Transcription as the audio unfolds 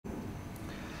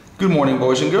Good morning,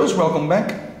 boys and girls, welcome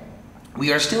back.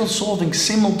 We are still solving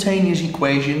simultaneous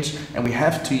equations and we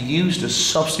have to use the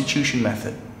substitution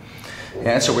method.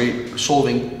 Yeah, so we're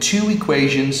solving two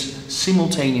equations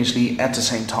simultaneously at the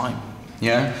same time.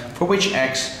 Yeah, for which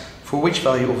x, for which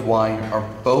value of y are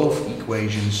both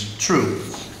equations true.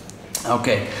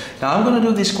 Okay, now I'm going to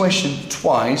do this question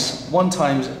twice, one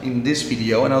time in this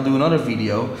video and I'll do another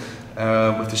video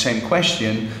with the same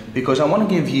question because I want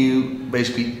to give you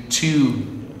basically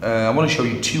I want to show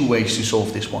you two ways to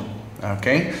solve this one.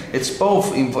 Okay, it's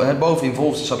both involves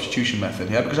the substitution method,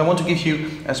 yeah, because I want to give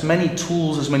you as many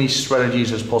tools, as many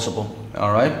strategies as possible.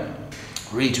 All right,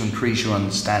 really to increase your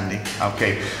understanding.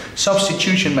 Okay,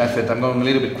 substitution method. I'm going a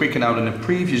little bit quicker now than the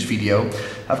previous video.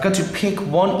 I've got to pick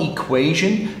one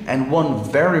equation and one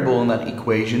variable in that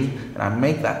equation, and I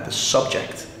make that the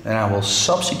subject. And I will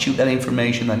substitute that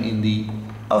information then in the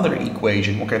other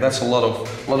equation. Okay, that's a lot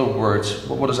of words.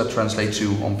 What does that translate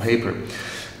to on paper?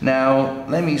 Now,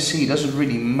 let me see, does it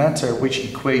really matter which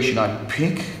equation I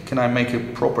pick? Can I make a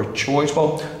proper choice?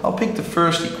 Well, I'll pick the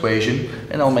first equation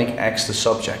and I'll make x the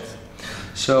subject.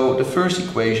 So the first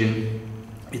equation,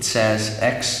 it says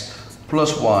x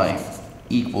plus y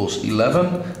equals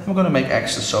 11. I'm going to make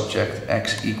x the subject,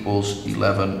 x equals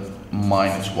 11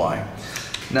 minus y.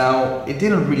 Now, it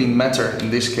didn't really matter in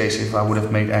this case if I would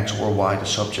have made x or y the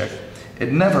subject.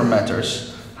 It never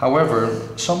matters. However,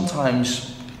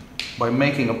 sometimes by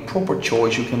making a proper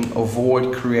choice, you can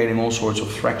avoid creating all sorts of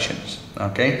fractions.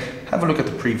 Okay? Have a look at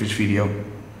the previous video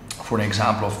for an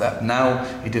example of that. Now,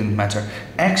 it didn't matter.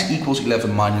 X equals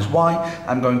 11 minus y.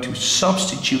 I'm going to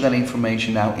substitute that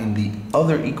information now in the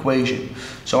other equation.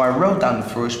 So I wrote down the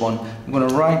first one. I'm going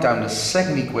to write down the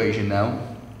second equation now,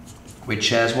 which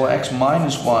says, well, x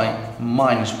minus y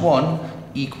minus 1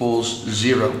 equals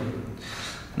 0.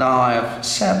 Now I have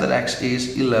said that x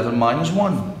is 11 minus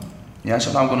 1. Yeah,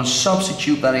 so now I'm going to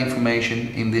substitute that information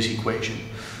in this equation.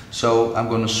 So I'm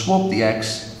going to swap the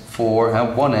x for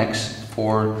 1x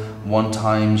for 1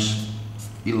 times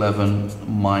 11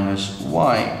 minus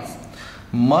y.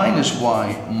 Minus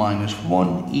y minus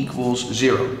 1 equals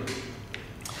 0.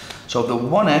 So the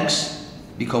 1x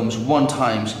becomes 1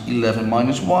 times 11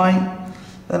 minus y.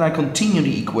 Then I continue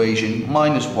the equation,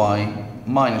 minus y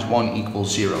minus 1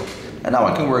 equals 0. And now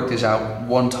I can work this out.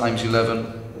 1 times 11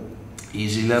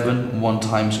 is 11. 1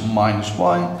 times minus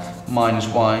y minus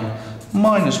y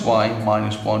minus y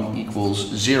minus 1 equals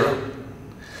 0.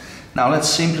 Now let's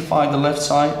simplify the left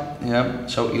side. Yeah,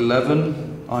 so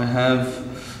 11, I have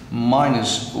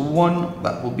minus 1,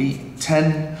 that will be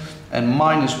 10. And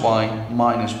minus y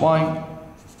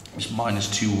is minus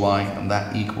 2y, and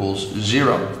that equals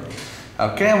 0.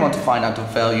 Okay, I want to find out the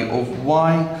value of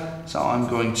y, so I'm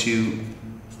going to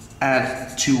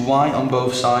add 2y on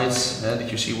both sides. Did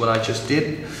you see what I just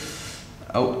did?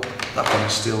 Oh, that one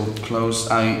is still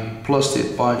closed. I plussed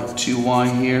it by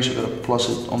 2y here, so I'm going to plus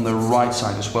it on the right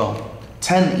side as well.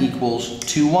 10 equals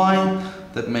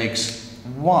 2y, that makes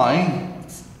y.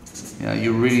 Yeah,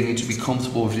 you really need to be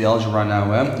comfortable with the algebra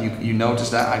now. You notice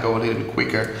that I go a little bit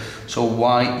quicker. So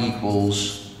y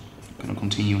equals, I'm going to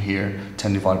continue here,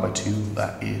 10 divided by 2,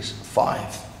 that is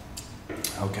 5.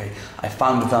 Okay, I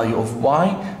found the value of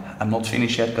y. I'm not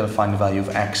finished yet, got to find the value of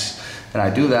x. And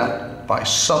I do that by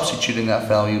substituting that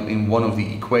value in one of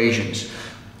the equations.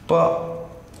 But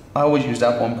I always use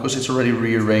that one because it's already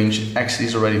rearranged. X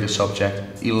is already the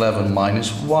subject. 11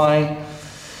 minus y.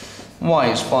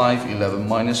 Y is 5, 11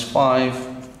 minus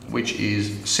 5, which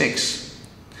is 6.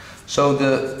 So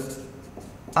the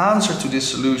answer to this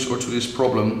solution or to this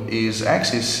problem is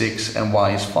x is 6 and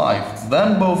y is 5.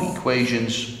 Then both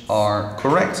equations are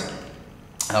correct.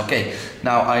 Okay,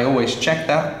 now I always check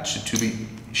that to be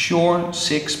sure.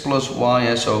 6 plus y,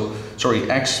 x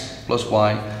plus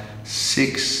y,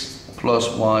 6 plus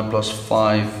y plus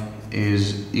 5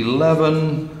 is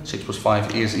 11. 6 plus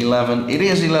 5 is 11. It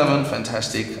is 11.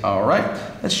 Fantastic. All right.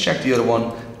 Let's check the other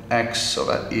one. X. So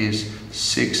that is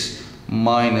 6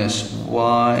 minus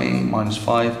y minus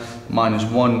 5 minus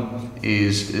 1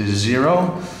 is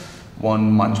 0.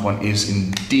 1 minus 1 is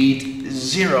indeed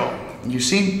 0. You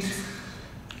see?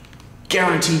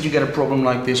 Guaranteed you get a problem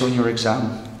like this on your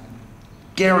exam.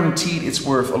 Guaranteed it's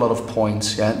worth a lot of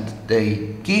points. Yeah?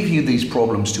 They give you these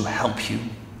problems to help you.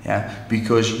 Yeah,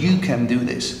 because you can do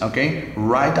this, okay?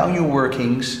 Write down your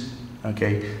workings,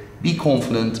 okay? Be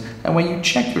confident, and when you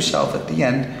check yourself at the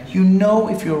end, you know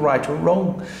if you're right or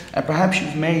wrong. And perhaps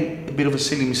you've made a bit of a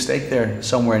silly mistake there,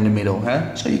 somewhere in the middle,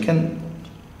 huh? So you can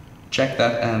check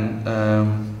that and,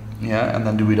 yeah, and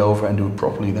then do it over and do it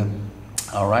properly then.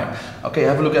 All right, okay,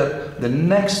 have a look at the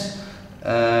next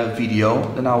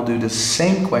video, then I'll do the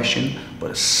same question but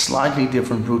a slightly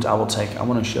different route I will take. I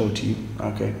want to show it to you.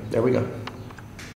 Okay, there we go.